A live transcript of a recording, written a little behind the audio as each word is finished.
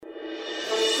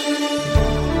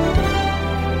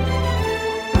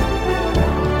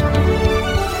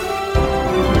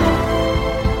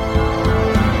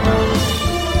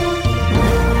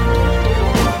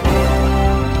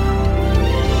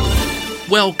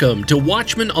Welcome to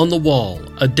Watchmen on the Wall,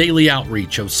 a daily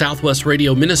outreach of Southwest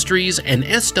Radio Ministries and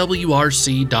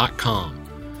SWRC.com.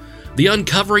 The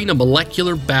uncovering of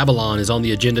molecular Babylon is on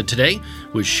the agenda today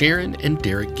with Sharon and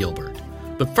Derek Gilbert.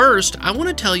 But first, I want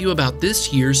to tell you about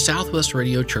this year's Southwest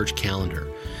Radio Church calendar.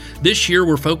 This year,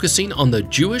 we're focusing on the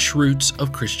Jewish roots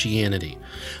of Christianity.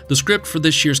 The script for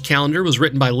this year's calendar was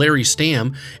written by Larry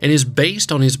Stamm and is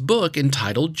based on his book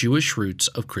entitled Jewish Roots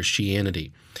of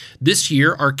Christianity. This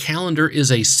year, our calendar is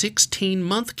a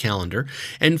 16-month calendar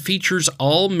and features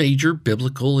all major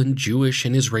biblical and Jewish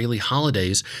and Israeli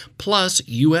holidays, plus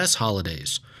U.S.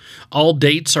 holidays. All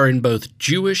dates are in both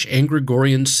Jewish and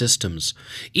Gregorian systems.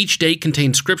 Each date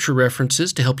contains scripture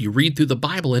references to help you read through the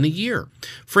Bible in a year.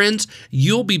 Friends,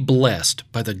 you'll be blessed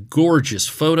by the gorgeous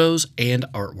photos and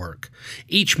artwork.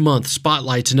 Each month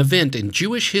spotlights an event in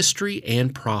Jewish history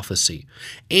and prophecy.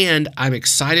 And I'm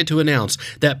excited to announce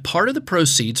that part of the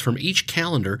proceeds from each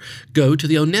calendar go to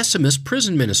the Onesimus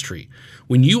Prison Ministry.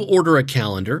 When you order a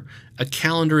calendar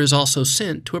is also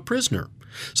sent to a prisoner.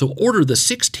 So order the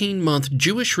 16-month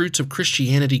Jewish Roots of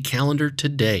Christianity calendar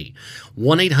today.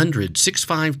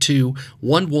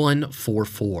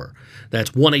 1-800-652-1144.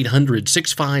 That's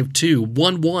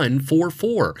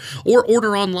 1-800-652-1144. Or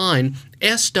order online,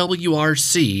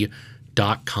 swrc.com.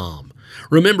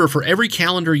 Remember, for every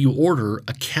calendar you order,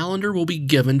 a calendar will be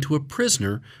given to a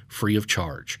prisoner free of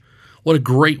charge. What a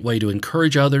great way to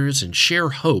encourage others and share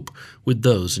hope with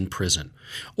those in prison.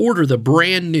 Order the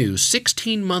brand new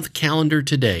 16-month calendar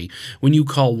today when you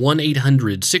call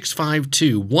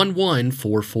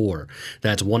 1-800-652-1144.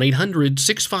 That's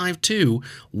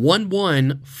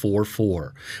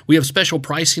 1-800-652-1144. We have special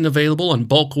pricing available on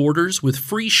bulk orders with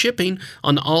free shipping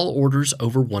on all orders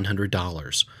over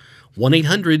 $100.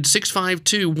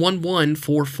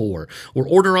 1-800-652-1144 or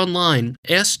order online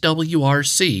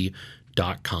swrc.com.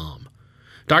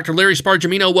 Dr. Larry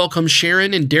Spargimino welcomes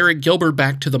Sharon and Derek Gilbert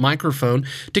back to the microphone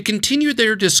to continue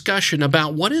their discussion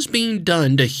about what is being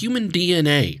done to human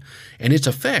DNA and its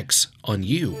effects on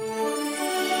you.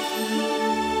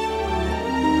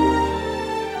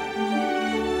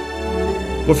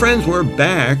 Well, friends, we're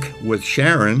back with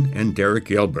Sharon and Derek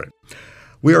Gilbert.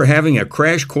 We are having a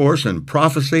crash course in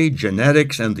prophecy,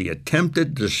 genetics, and the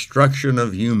attempted destruction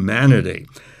of humanity.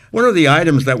 One of the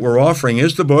items that we're offering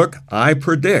is the book, I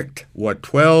Predict What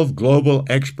 12 Global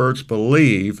Experts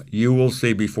Believe You Will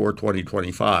See Before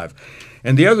 2025.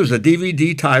 And the other is a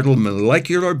DVD titled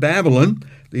Molecular Babylon.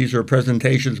 These are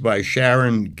presentations by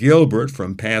Sharon Gilbert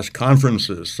from past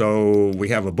conferences. So we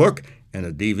have a book and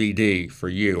a DVD for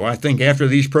you. I think after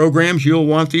these programs, you'll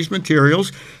want these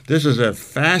materials. This is a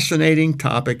fascinating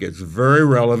topic. It's very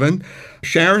relevant.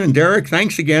 Sharon and Derek,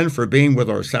 thanks again for being with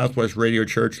our Southwest Radio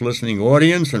Church listening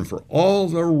audience and for all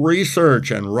the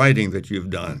research and writing that you've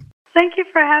done. Thank you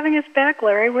for having us back,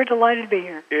 Larry. We're delighted to be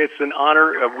here. It's an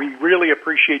honor. We really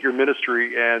appreciate your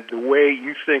ministry and the way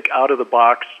you think out of the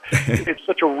box. It's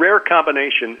such a rare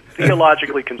combination,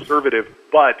 theologically conservative,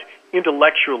 but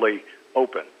intellectually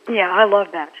open. Yeah, I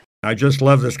love that. I just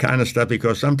love this kind of stuff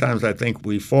because sometimes I think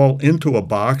we fall into a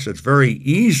box. It's very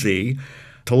easy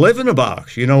to live in a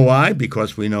box. You know why?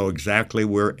 Because we know exactly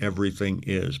where everything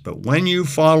is. But when you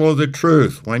follow the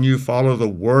truth, when you follow the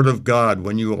Word of God,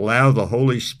 when you allow the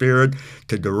Holy Spirit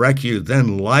to direct you,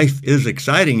 then life is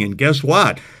exciting. And guess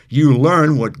what? You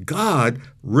learn what God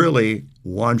really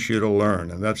wants you to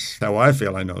learn. And that's how I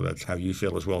feel. I know that's how you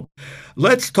feel as well.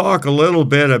 Let's talk a little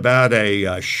bit about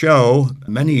a show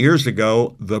many years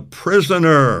ago, The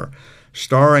Prisoner,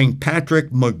 starring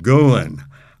Patrick McGoohan.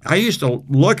 I used to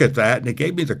look at that and it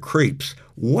gave me the creeps.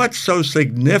 What's so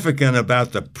significant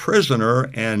about The Prisoner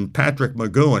and Patrick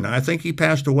McGoohan? I think he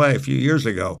passed away a few years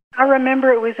ago. I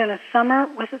remember it was in a summer,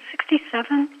 was it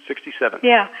 67? 67.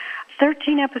 Yeah,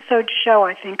 13-episode show,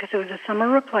 I think, because it was a summer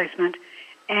replacement.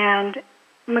 And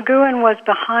McGoohan was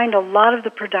behind a lot of the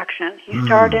production. He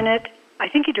starred in it. I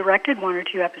think he directed one or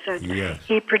two episodes. Yes.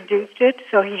 He produced it,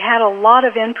 so he had a lot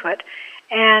of input.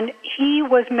 And he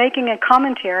was making a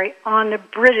commentary on the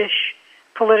British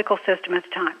political system at the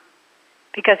time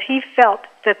because he felt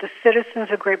that the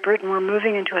citizens of Great Britain were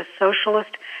moving into a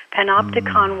socialist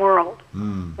panopticon world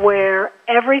where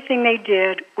everything they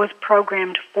did was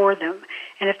programmed for them.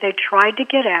 And if they tried to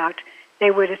get out,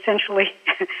 they would essentially,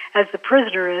 as the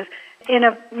prisoner is, in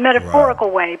a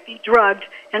metaphorical way, be drugged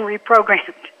and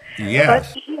reprogrammed. Yes. But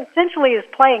he essentially is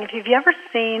playing, if you've ever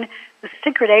seen the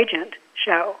Secret Agent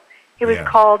show, it was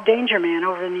called Danger Man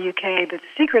over in the UK, but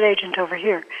Secret Agent over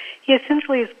here. He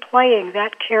essentially is playing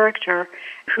that character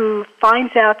who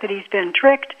finds out that he's been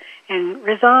tricked and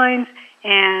resigns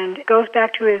and goes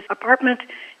back to his apartment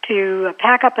to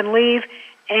pack up and leave,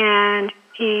 and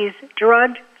He's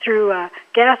drugged through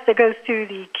gas that goes through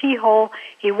the keyhole.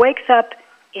 He wakes up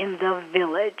in the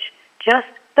village, just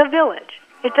the village.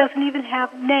 It doesn't even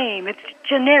have a name. It's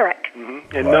generic.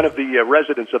 Mm-hmm. And none of the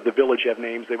residents of the village have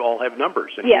names. They all have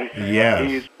numbers. And yes.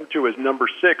 He's to his number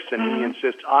 6, and he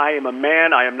insists, I am a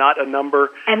man, I am not a number.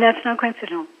 And that's not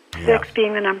coincidental. 6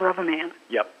 being the number of a man.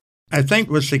 Yep. I think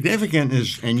what's significant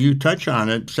is, and you touch on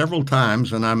it several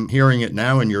times, and I'm hearing it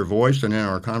now in your voice and in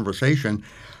our conversation,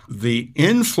 the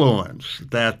influence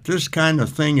that this kind of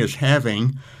thing is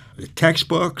having,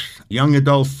 textbooks, young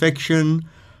adult fiction,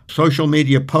 social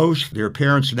media posts their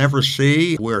parents never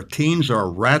see, where teens are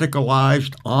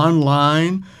radicalized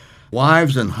online,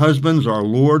 wives and husbands are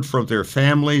lured from their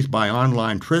families by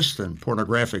online trysts and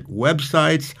pornographic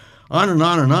websites, on and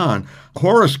on and on.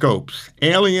 Horoscopes,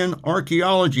 alien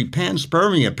archaeology,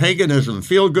 panspermia, paganism,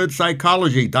 feel-good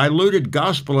psychology, diluted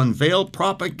gospel, and veiled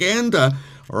propaganda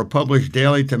are published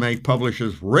daily to make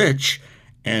publishers rich,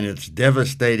 and it's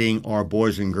devastating our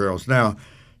boys and girls. Now,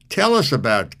 tell us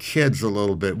about kids a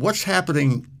little bit. What's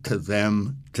happening to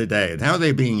them today, and how are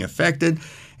they being affected,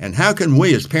 and how can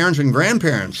we as parents and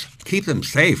grandparents keep them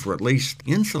safe or at least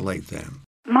insulate them?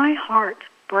 My heart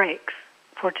breaks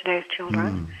for today's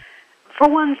children. For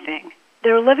one thing,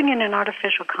 they're living in an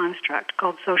artificial construct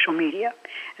called social media,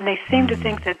 and they seem to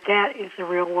think that that is the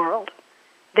real world.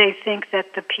 They think that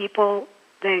the people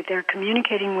they're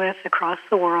communicating with across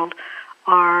the world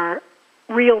are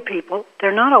real people.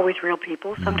 They're not always real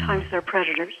people. Sometimes they're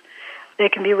predators. They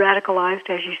can be radicalized,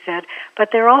 as you said, but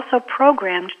they're also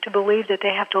programmed to believe that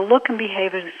they have to look and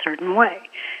behave in a certain way.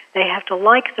 They have to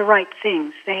like the right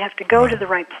things. They have to go to the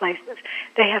right places.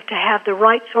 They have to have the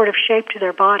right sort of shape to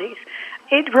their bodies.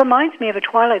 It reminds me of a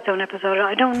Twilight Zone episode.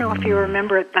 I don't know if you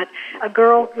remember it, but a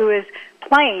girl who is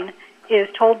plain is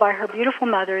told by her beautiful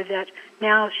mother that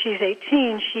now she's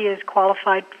 18, she is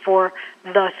qualified for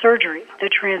the surgery, the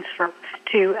transfer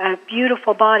to a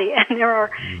beautiful body. And there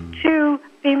are 2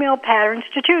 female patterns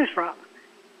to choose from,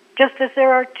 just as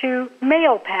there are 2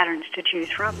 male patterns to choose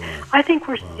from. I think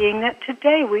we're seeing that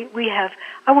today. We have,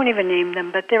 I won't even name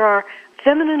them, but there are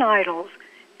feminine idols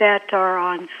that are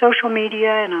on social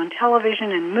media and on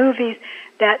television and movies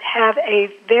that have a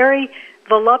very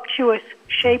voluptuous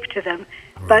shape to them,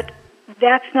 but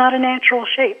that's not a natural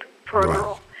shape for a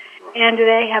girl. And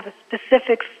they have a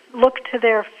specific look to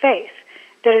their face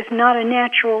that is not a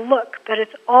natural look, but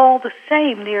it's all the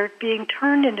same. They're being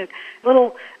turned into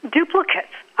little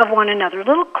duplicates of one another,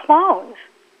 little clones.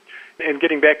 And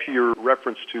getting back to your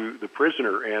reference to the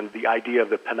prisoner and the idea of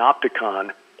the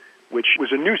panopticon, which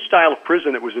was a new style of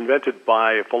prison that was invented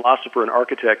by a philosopher and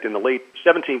architect in the late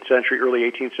 17th century, early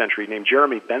 18th century, named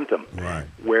Jeremy Bentham,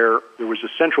 where there was a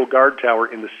central guard tower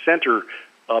in the center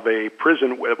of a prison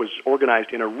that was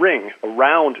organized in a ring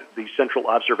around the central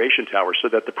observation tower so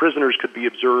that the prisoners could be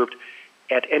observed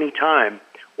at any time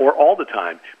or all the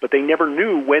time, but they never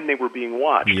knew when they were being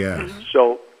watched.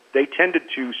 So they tended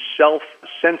to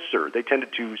self-censor. They tended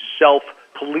to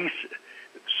self-police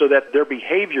so that their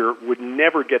behavior would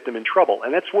never get them in trouble.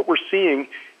 And that's what we're seeing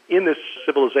in this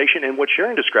civilization, and what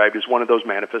Sharon described is one of those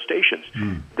manifestations.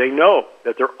 They know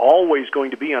that they're always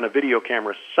going to be on a video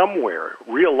camera somewhere.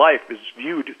 Real life is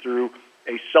viewed through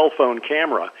a cell phone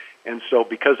camera, and so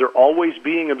because they're always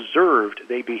being observed,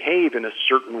 they behave in a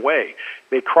certain way.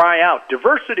 They cry out,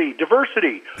 diversity,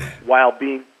 diversity, while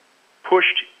being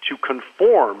pushed to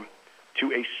conform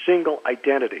to a single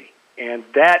identity. And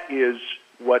that is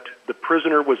what the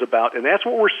prisoner was about, and that's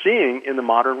what we're seeing in the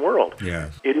modern world.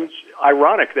 It is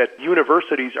ironic that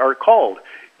universities are called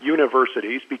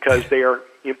universities because they are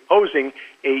imposing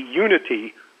a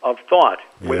unity of thought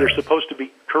when they're supposed to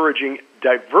be encouraging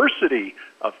diversity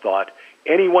of thought.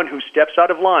 Anyone who steps out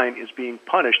of line is being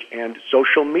punished, and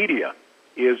social media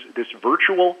is this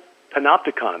virtual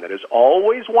panopticon that is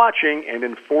always watching and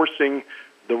enforcing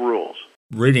the rules.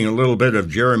 Reading a little bit of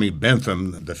Jeremy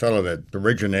Bentham, the fellow that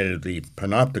originated the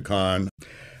panopticon,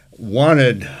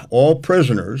 wanted all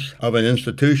prisoners of an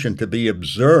institution to be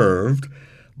observed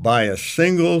by a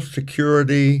single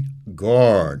security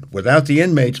guard, without the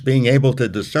inmates being able to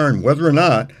discern whether or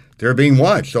not they're being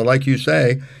watched. So like you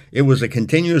say, it was a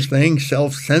continuous thing,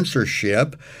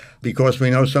 self-censorship, because we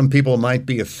know some people might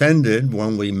be offended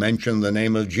when we mention the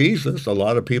name of Jesus. A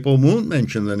lot of people won't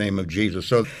mention the name of Jesus.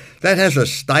 So that has a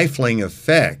stifling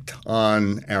effect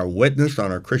on our witness,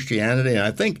 on our Christianity. And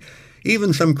I think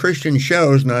even some Christian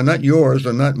shows, now not yours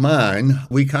or not mine,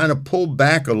 we kind of pull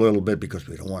back a little bit because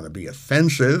we don't want to be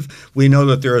offensive. We know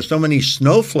that there are so many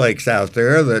snowflakes out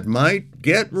there that might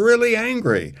get really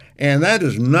angry. And that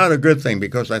is not a good thing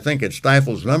because I think it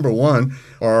stifles, number one,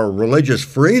 our religious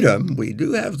freedom. We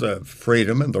do have the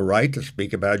freedom and the right to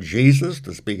speak about Jesus,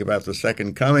 to speak about the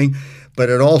second coming, but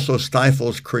it also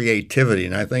stifles creativity.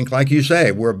 And I think, like you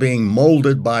say, we're being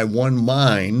molded by one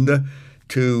mind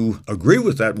to agree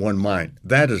with that one mind.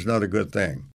 That is not a good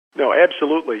thing. No,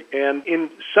 absolutely. And in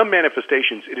some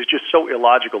manifestations, it is just so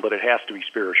illogical that it has to be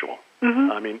spiritual.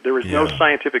 I mean, there is no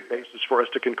scientific basis for us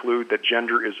to conclude that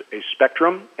gender is a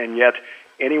spectrum, and yet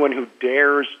anyone who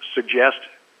dares suggest,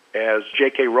 as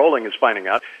J.K. Rowling is finding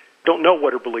out, don't know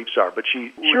what her beliefs are, but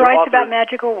she writes about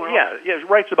magical world. Yeah,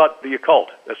 writes about the occult,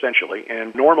 essentially,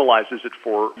 and normalizes it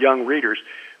for young readers.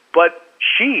 But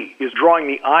she is drawing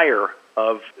the ire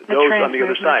of those on the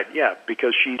other side,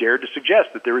 because she dared to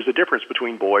suggest that there is a difference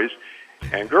between boys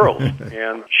and girls,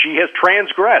 and she has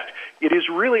transgressed. It is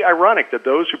really ironic that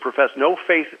those who profess no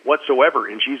faith whatsoever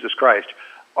in Jesus Christ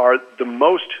are the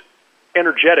most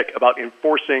energetic about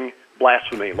enforcing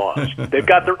blasphemy laws. They've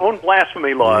got their own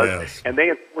blasphemy laws, and they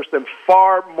enforce them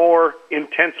far more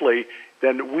intensely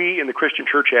than we in the Christian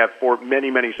church have for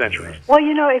many, many centuries. Well,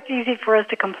 you know, it's easy for us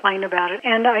to complain about it,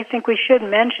 and I think we should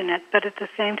mention it, but at the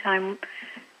same time,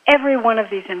 every one of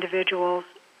these individuals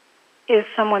is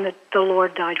someone that the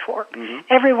Lord died for.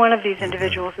 Every one of these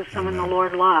individuals is someone the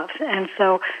Lord loves, and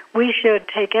so we should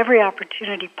take every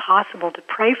opportunity possible to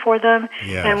pray for them,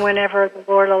 and whenever the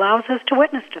Lord allows us, to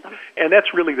witness to them. And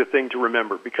that's really the thing to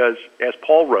remember, because as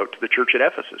Paul wrote to the church at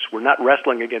Ephesus, we're not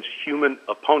wrestling against human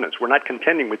opponents. We're not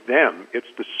contending with them. It's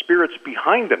the spirits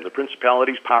behind them, the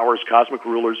principalities, powers, cosmic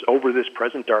rulers over this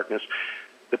present darkness,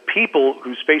 the people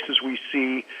whose faces we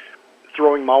see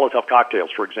throwing Molotov cocktails,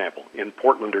 for example, in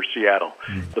Portland or Seattle,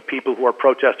 the people who are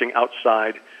protesting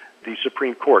outside the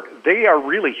Supreme Court. They are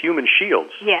really human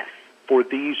shields for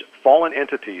these fallen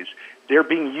entities. They're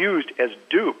being used as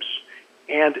dupes,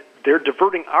 and they're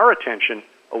diverting our attention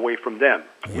away from them.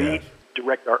 We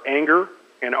direct our anger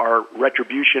and our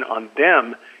retribution on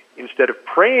them instead of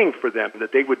praying for them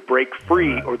that they would break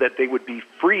free or that they would be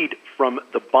freed from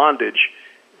the bondage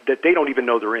that they don't even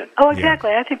know they're in. Oh, exactly.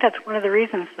 I think that's one of the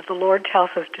reasons that the Lord tells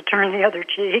us to turn the other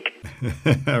cheek.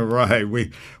 Right.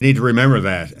 We need to remember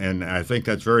that, and I think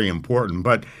that's very important.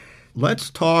 But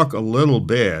let's talk a little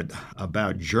bit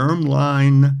about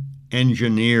germline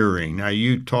engineering. Now,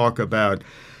 you talk about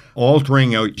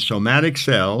altering a somatic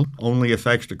cell only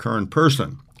affects the current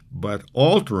person, but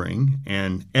altering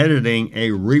and editing a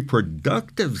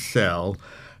reproductive cell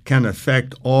can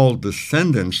affect all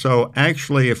descendants. So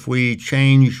actually, if we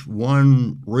change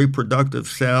one reproductive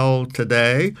cell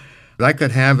today, that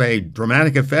could have a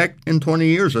dramatic effect in 20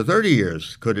 years or 30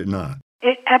 years, could it not?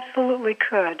 It absolutely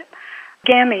could.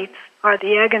 Gametes are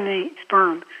the egg and the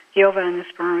sperm, the ova and the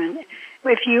sperm. And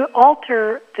if you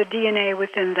alter the DNA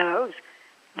within those,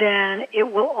 then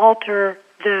it will alter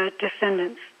the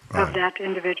descendants of that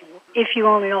individual. If you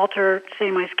only alter,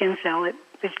 say, my skin cell,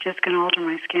 it's just going to alter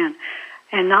my skin.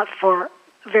 And not for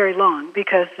very long,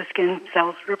 because the skin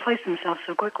cells replace themselves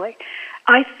so quickly.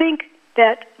 I think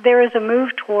that there is a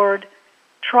move toward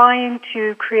trying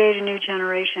to create a new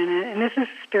generation, and this is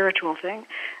a spiritual thing,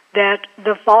 that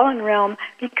the fallen realm,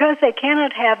 because they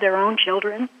cannot have their own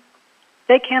children,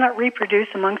 they cannot reproduce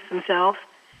amongst themselves,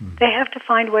 they have to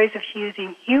find ways of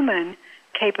using human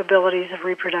capabilities of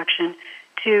reproduction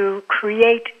to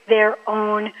create their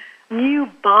own new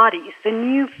bodies, the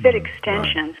new fit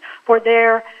extensions for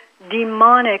their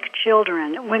demonic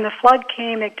children. When the flood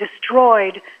came, it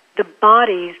destroyed the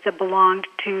bodies that belonged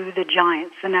to the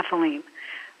giants, the Nephilim.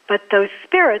 But those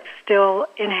spirits still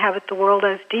inhabit the world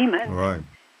as demons. Right.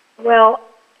 Well,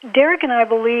 Derek and I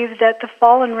believe that the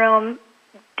fallen realm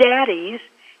daddies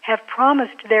have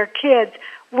promised their kids,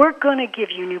 we're going to give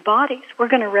you new bodies. We're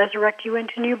going to resurrect you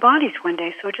into new bodies one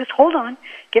day. So just hold on,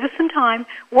 give us some time,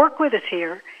 work with us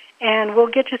here, and we'll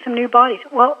get you some new bodies.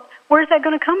 Well, where's that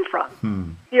going to come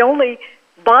from? The only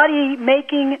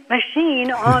body-making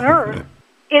machine on Earth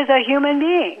is a human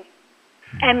being,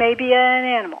 and maybe an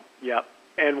animal. Yeah.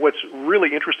 And what's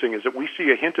really interesting is that we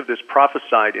see a hint of this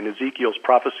prophesied in Ezekiel's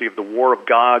prophecy of the war of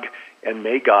Gog and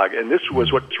Magog. And this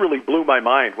was what really blew my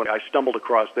mind when I stumbled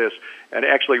across this. And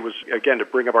actually it was, again, to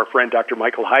bring up our friend Dr.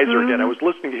 Michael Heiser again. I was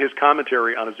listening to his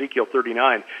commentary on Ezekiel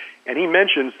 39, and he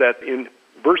mentions that in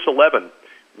verse 11,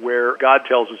 where God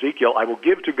tells Ezekiel, I will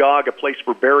give to Gog a place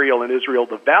for burial in Israel,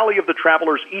 the valley of the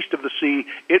travelers east of the sea.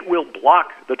 It will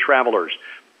block the travelers.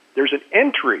 There's an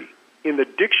entry in the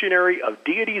dictionary of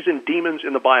deities and demons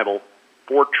in the Bible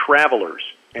for travelers.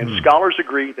 And scholars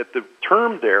agree that the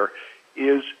term there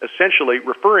is essentially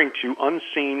referring to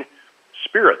unseen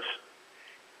spirits.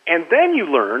 And then you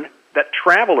learn that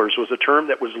travelers was a term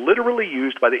that was literally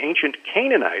used by the ancient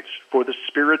Canaanites for the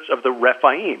spirits of the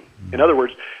Rephaim. In other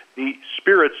words, the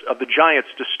spirits of the giants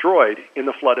destroyed in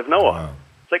the flood of Noah. Wow.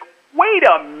 It's like, wait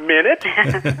a minute!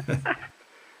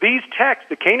 These texts,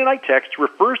 the Canaanite text,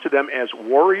 refers to them as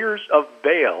warriors of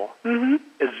Baal. Mm-hmm.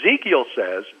 Ezekiel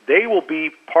says they will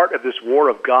be part of this war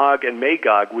of Gog and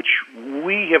Magog, which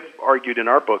we have argued in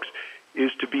our books is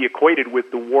to be equated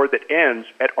with the war that ends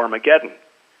at Armageddon.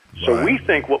 So we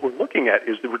think what we're looking at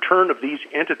is the return of these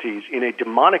entities in a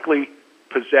demonically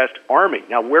possessed army.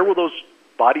 Now, where will those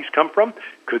bodies come from?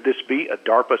 Could this be a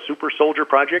DARPA super soldier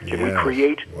project? Can we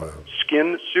create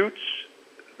skin suits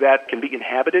that can be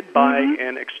inhabited by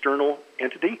an external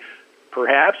entity?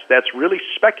 Perhaps. That's really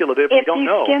speculative. We don't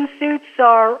know. If these skin suits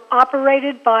are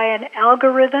operated by an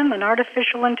algorithm, an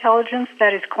artificial intelligence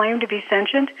that is claimed to be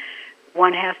sentient,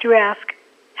 one has to ask,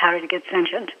 how did it get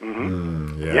sentient?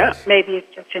 Yes. Maybe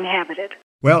it's just inhabited.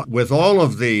 Well, with all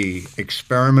of the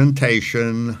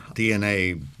experimentation,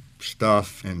 DNA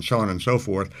stuff, and so on and so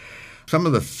forth, some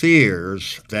of the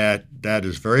fears that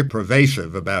is very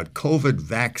pervasive about COVID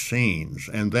vaccines,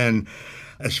 and then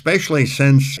especially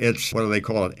since it's, what do they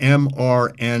call it,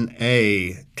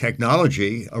 mRNA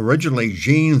technology, originally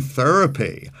gene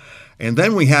therapy. And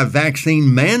then we have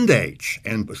vaccine mandates,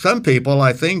 and some people,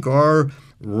 I think, are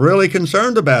really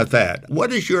concerned about that.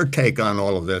 What is your take on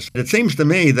all of this? It seems to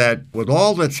me that with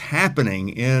all that's happening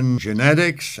in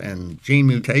genetics and gene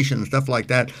mutation and stuff like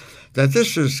that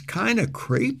this is kind of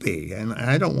creepy. And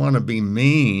I don't want to be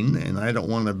mean, and I don't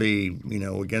want to be,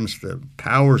 against the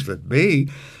powers that be,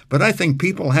 but I think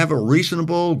people have a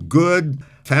reasonable, good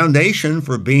foundation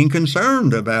for being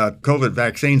concerned about COVID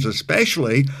vaccines,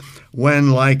 especially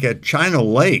when, like at China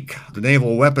Lake, the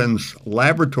Naval Weapons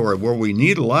Laboratory, where we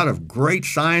need a lot of great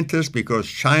scientists because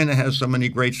China has so many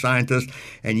great scientists,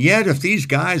 and yet if these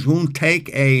guys won't take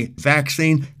a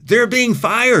vaccine, they're being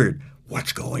fired.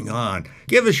 What's going on?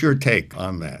 Give us your take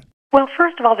on that. Well,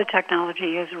 first of all, the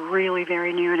technology is really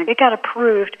very new, and it got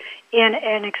approved in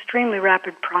an extremely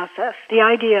rapid process. The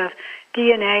idea of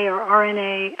DNA or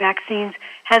RNA vaccines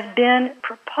has been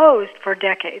proposed for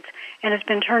decades and has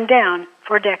been turned down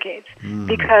for decades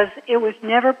because it was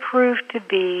never proved to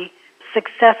be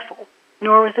successful,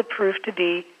 nor was it proved to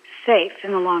be safe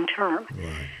in the long term.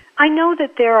 Right. I know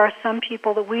that there are some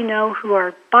people that we know who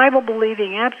are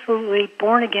Bible-believing, absolutely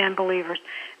born-again believers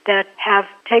that have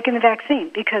taken the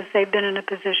vaccine because they've been in a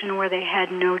position where they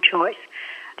had no choice.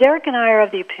 Derek and I are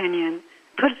of the opinion,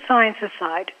 put science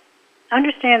aside,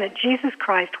 understand that Jesus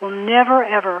Christ will never,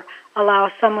 ever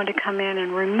allow someone to come in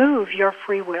and remove your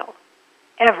free will,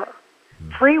 ever.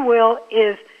 Free will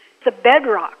is the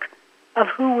bedrock of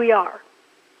who we are.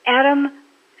 Adam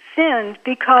sinned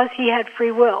because he had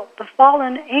free will. The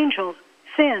fallen angels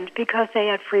sinned because they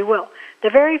had free will. The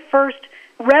very first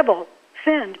rebel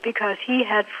sinned because he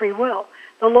had free will.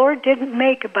 The Lord didn't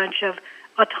make a bunch of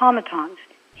automatons.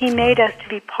 He made us to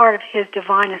be part of his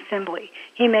divine assembly.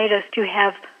 He made us to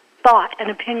have thought and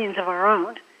opinions of our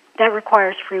own. That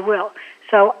requires free will.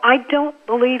 So I don't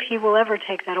believe he will ever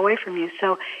take that away from you.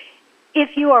 So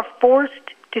if you are forced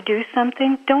to do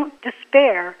something, don't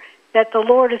despair that the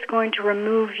Lord is going to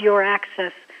remove your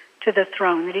access to the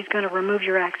throne, that he's going to remove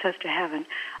your access to heaven.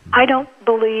 I don't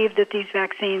believe that these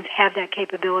vaccines have that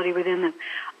capability within them.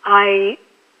 I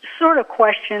sort of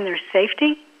question their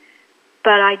safety,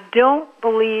 but I don't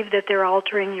believe that they're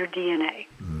altering your DNA.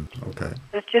 Okay.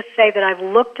 Let's just say that I've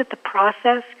looked at the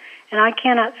process, and I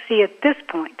cannot see at this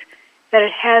point that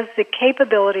it has the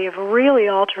capability of really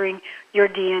altering your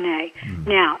DNA.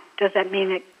 Now, does that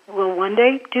mean it will one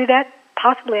day do that?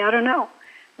 Possibly, I don't know.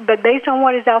 But based on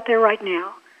what is out there right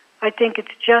now, I think it's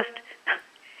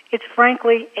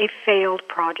frankly a failed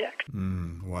project.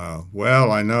 Wow.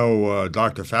 Well, I know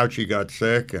Dr. Fauci got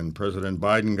sick and President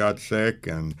Biden got sick.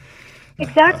 And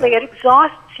exactly. It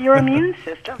exhausts your immune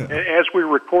system. As we're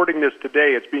recording this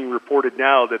today, it's being reported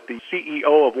now that the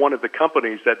CEO of one of the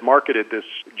companies that marketed this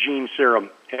gene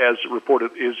serum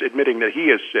is admitting that he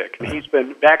is sick. He's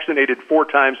been vaccinated 4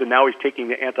 times, and now he's taking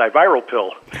the antiviral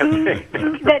pill.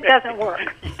 That doesn't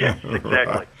work. Yes,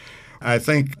 exactly. I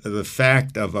think the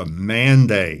fact of a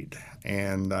mandate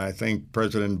And I think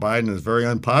President Biden is very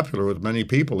unpopular with many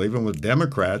people, even with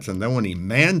Democrats. And then when he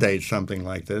mandates something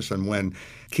like this, and when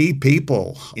key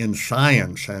people in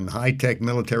science and high-tech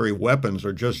military weapons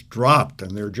are just dropped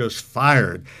and they're just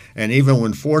fired, and even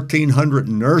when 1,400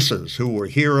 nurses who were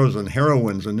heroes and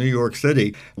heroines in New York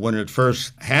City when it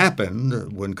first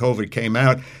happened, when COVID came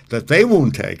out, that they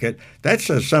won't take it, that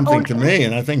says something to me,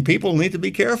 and I think people need to be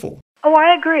careful. Oh,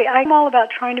 I agree. I'm all about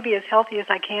trying to be as healthy as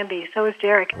I can be. So is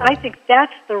Derek. I think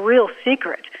that's the real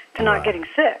secret to not getting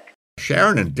sick.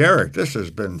 Sharon and Derek, this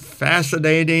has been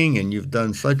fascinating, and you've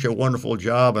done such a wonderful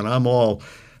job, and I'm all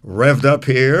revved up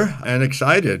here and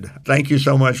excited. Thank you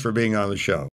so much for being on the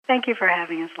show. Thank you for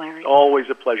having us, Larry. Always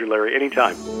a pleasure, Larry.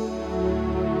 Anytime.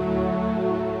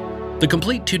 The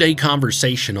complete 2-day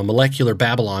conversation on Molecular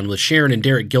Babylon with Sharon and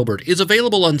Derek Gilbert is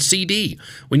available on CD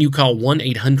when you call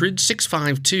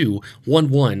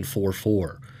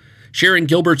 1-800-652-1144. Sharon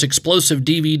Gilbert's explosive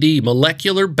DVD,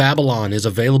 Molecular Babylon, is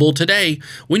available today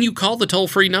when you call the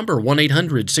toll-free number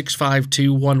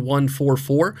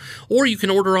 1-800-652-1144, or you can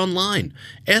order online,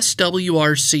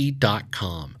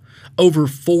 swrc.com. Over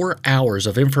 4 hours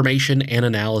of information and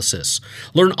analysis.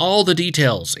 Learn all the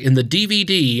details in the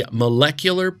DVD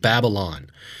Molecular Babylon.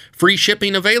 Free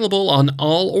shipping available on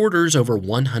all orders over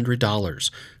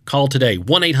 $100. Call today,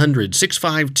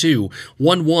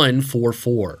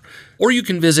 1-800-652-1144. Or you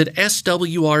can visit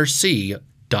swrc.com.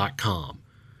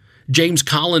 James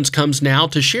Collins comes now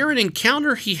to share an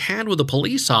encounter he had with a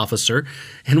police officer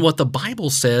and what the Bible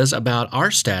says about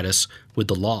our status with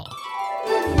the law.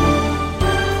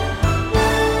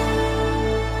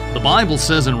 The Bible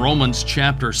says in Romans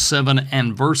chapter 7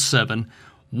 and verse 7,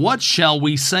 "What shall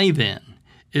we say then?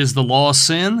 Is the law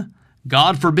sin?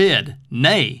 God forbid.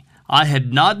 Nay, I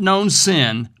had not known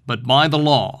sin but by the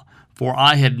law, for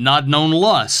I had not known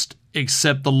lust,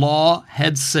 except the law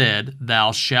had said,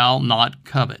 Thou shalt not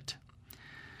covet."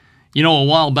 You know, a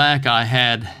while back I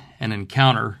had an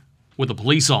encounter with a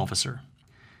police officer.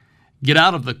 "Get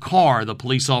out of the car," the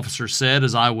police officer said.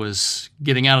 As I was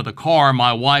getting out of the car,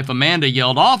 my wife Amanda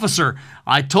yelled, "Officer,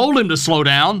 I told him to slow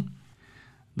down."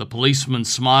 The policeman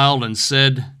smiled and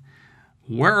said,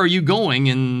 "Where are you going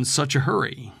in such a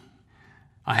hurry?"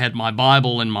 I had my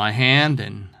Bible in my hand,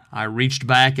 and I reached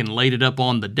back and laid it up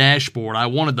on the dashboard. I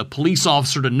wanted the police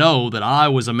officer to know that I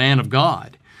was a man of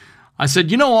God. I said,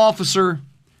 "You know, officer,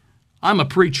 I'm a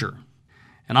preacher,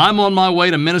 and I'm on my way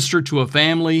to minister to a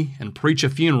family and preach a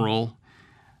funeral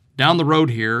down the road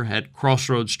here at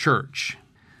Crossroads Church."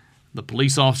 The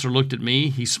police officer looked at me,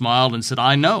 he smiled and said,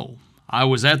 "I know. I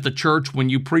was at the church when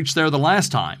you preached there the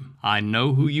last time. I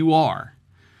know who you are."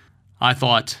 I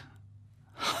thought,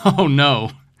 oh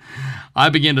no. I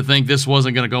began to think this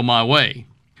wasn't going to go my way.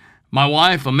 My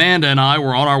wife, Amanda, and I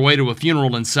were on our way to a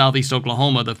funeral in southeast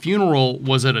Oklahoma. The funeral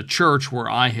was at a church where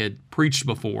I had preached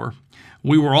before.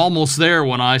 We were almost there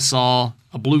when I saw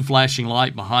a blue flashing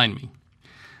light behind me.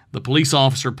 The police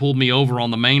officer pulled me over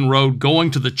on the main road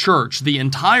going to the church. The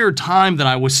entire time that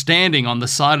I was standing on the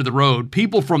side of the road,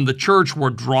 people from the church were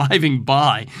driving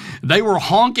by. They were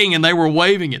honking and they were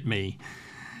waving at me.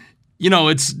 You know,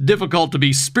 it's difficult to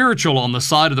be spiritual on the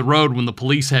side of the road when the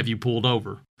police have you pulled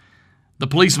over. The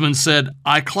policeman said,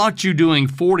 "I clocked you doing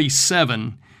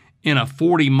 47 in a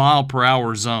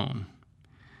 40-mile-per-hour zone."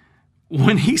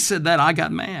 When he said that, I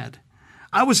got mad.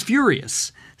 I was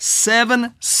furious.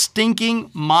 7 stinking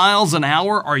miles an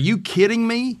hour? Are you kidding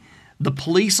me? The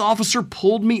police officer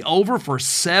pulled me over for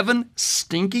 7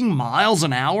 stinking miles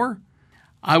an hour?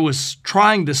 I was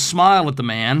trying to smile at the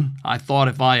man. I thought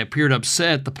if I appeared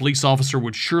upset, the police officer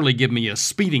would surely give me a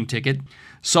speeding ticket.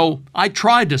 So I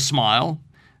tried to smile,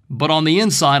 but on the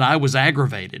inside I was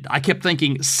aggravated. I kept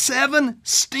thinking, 7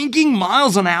 stinking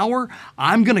miles an hour?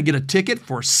 I'm going to get a ticket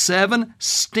for 7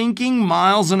 stinking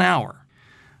miles an hour.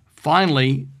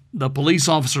 Finally, the police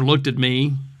officer looked at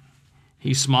me.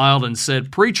 He smiled and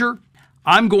said, "Preacher,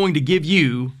 I'm going to give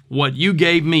you what you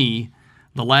gave me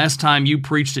the last time you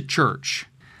preached at church.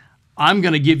 I'm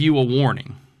going to give you a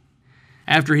warning."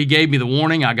 After he gave me the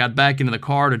warning, I got back into the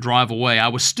car to drive away. I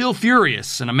was still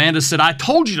furious, and Amanda said, "I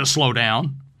told you to slow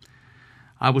down."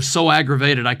 I was so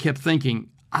aggravated, I kept thinking,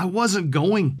 I wasn't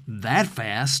going that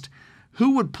fast.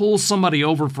 Who would pull somebody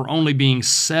over for only being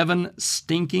 7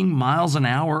 stinking miles an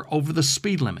hour over the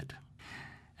speed limit?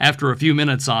 After a few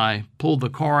minutes, I pulled the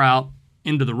car out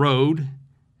into the road,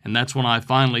 and that's when I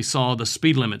finally saw the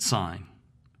speed limit sign,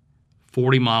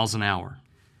 40 miles an hour.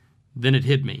 Then it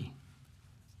hit me.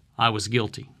 I was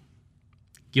guilty.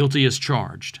 Guilty as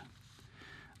charged.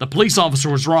 The police officer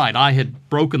was right. I had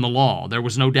broken the law. There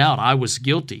was no doubt I was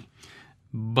guilty.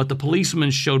 But the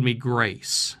policeman showed me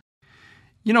grace.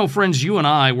 You know, friends, you and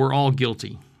I, we're all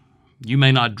guilty. You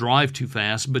may not drive too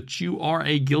fast, but you are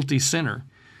a guilty sinner.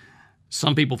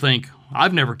 Some people think,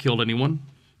 I've never killed anyone.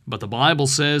 But the Bible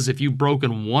says if you've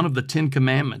broken one of the 10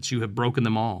 commandments, you have broken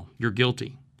them all. You're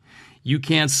guilty. You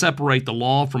can't separate the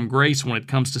law from grace when it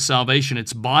comes to salvation.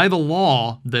 It's by the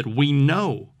law that we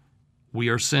know we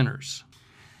are sinners.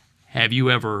 Have you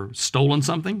ever stolen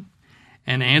something?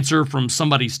 An answer from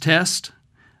somebody's test?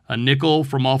 A nickel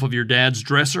from off of your dad's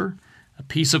dresser? A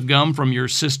piece of gum from your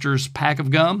sister's pack of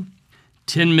gum?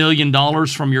 $10 million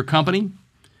from your company?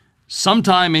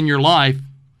 Sometime in your life,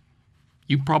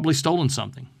 you've probably stolen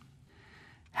something.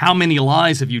 How many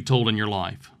lies have you told in your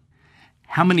life?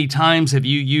 How many times have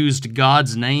you used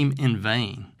God's name in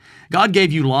vain? God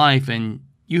gave you life and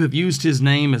you have used His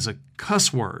name as a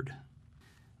cuss word.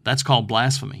 That's called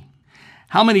blasphemy.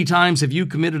 How many times have you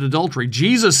committed adultery?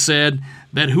 Jesus said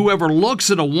that whoever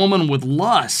looks at a woman with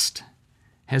lust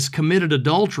has committed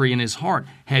adultery in his heart.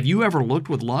 Have you ever looked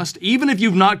with lust? Even if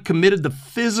you've not committed the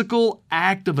physical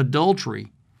act of adultery,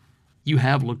 you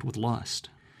have looked with lust.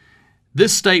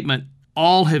 This statement,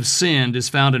 all have sinned, is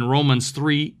found in Romans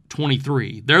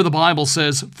 3:23. There the Bible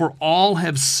says, for all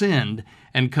have sinned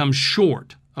and come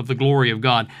short of the glory of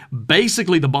God.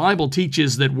 Basically, the Bible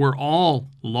teaches that we're all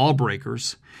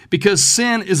lawbreakers because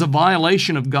sin is a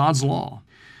violation of God's law.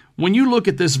 When you look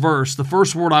at this verse, the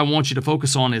first word I want you to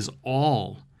focus on is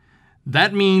all.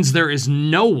 That means there is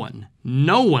no one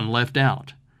left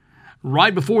out.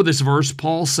 Right before this verse,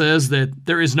 Paul says that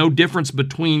there is no difference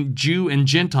between Jew and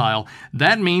Gentile.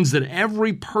 That means that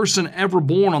every person ever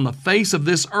born on the face of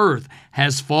this earth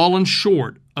has fallen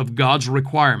short of God's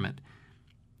requirement.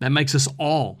 That makes us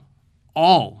all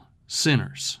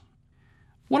sinners.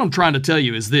 What I'm trying to tell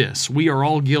you is this: we are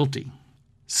all guilty.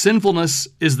 Sinfulness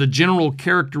is the general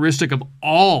characteristic of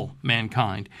all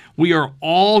mankind. We are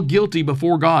all guilty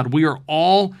before God. We are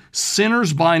all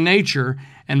sinners by nature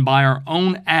and by our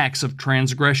own acts of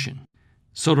transgression.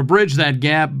 So to bridge that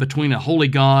gap between a holy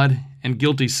God and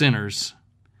guilty sinners,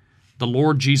 the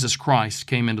Lord Jesus Christ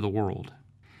came into the world.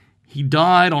 He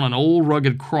died on an old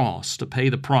rugged cross to pay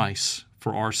the price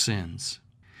for our sins.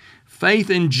 Faith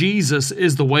in Jesus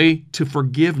is the way to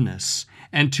forgiveness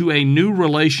and to a new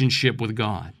relationship with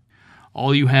God.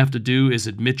 All you have to do is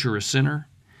admit you're a sinner,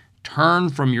 turn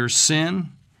from your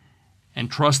sin,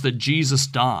 and trust that Jesus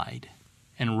died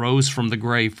and rose from the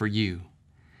grave for you.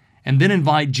 And then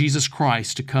invite Jesus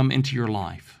Christ to come into your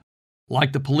life.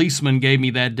 Like the policeman gave me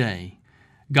that day,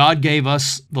 God gave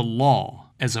us the law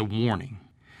as a warning.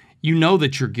 You know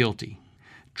that you're guilty.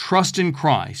 Trust in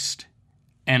Christ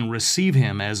and receive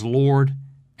Him as Lord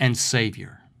and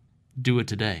Savior. Do it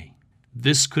today.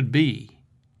 This could be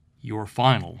your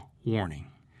final warning.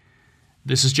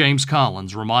 This is James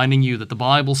Collins reminding you that the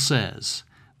Bible says,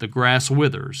 the grass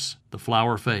withers, the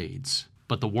flower fades,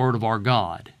 but the word of our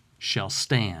God shall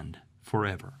stand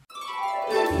forever.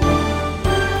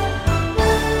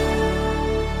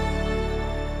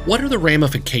 What are the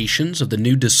ramifications of the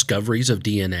new discoveries of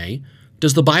DNA?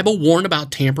 Does the Bible warn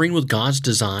about tampering with God's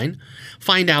design?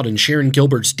 Find out in Sharon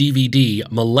Gilbert's DVD,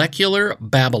 Molecular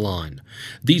Babylon.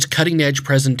 These cutting-edge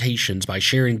presentations by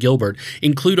Sharon Gilbert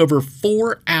include over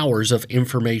 4 hours of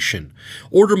information.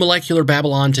 Order Molecular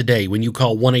Babylon today when you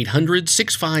call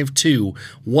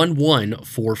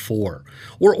 1-800-652-1144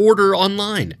 or order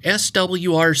online,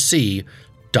 swrc.com.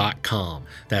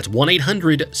 That's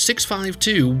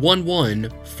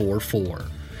 1-800-652-1144.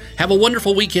 Have a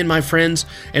wonderful weekend, my friends,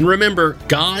 and remember,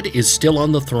 God is still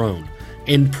on the throne,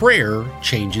 and prayer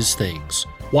changes things.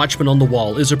 Watchman on the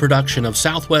Wall is a production of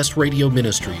Southwest Radio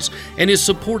Ministries and is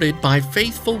supported by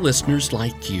faithful listeners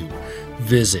like you.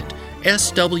 Visit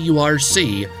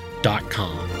swrc.com.